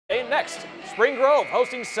Next, Spring Grove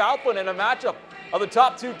hosting Southland in a matchup of the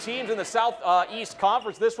top two teams in the Southeast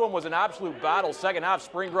Conference. This one was an absolute battle. Second half,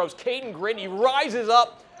 Spring Grove's Caden Grindy rises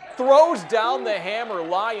up, throws down the hammer.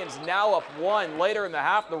 Lions now up one. Later in the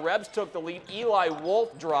half, the Rebs took the lead. Eli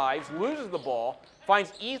Wolf drives, loses the ball,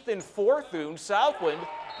 finds Ethan Forthune. Southland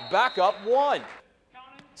back up one.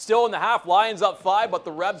 Still in the half, Lions up 5, but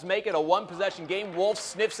the Rebs make it a one-possession game. Wolf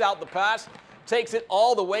sniffs out the pass, takes it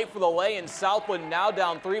all the way for the lay, and Southland now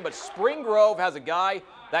down 3, but Spring Grove has a guy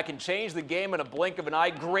that can change the game in a blink of an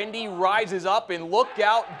eye. Grindy rises up, and look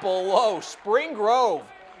out below. Spring Grove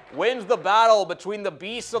wins the battle between the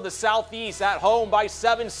beasts of the Southeast at home by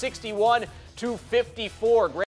 7, 61-54.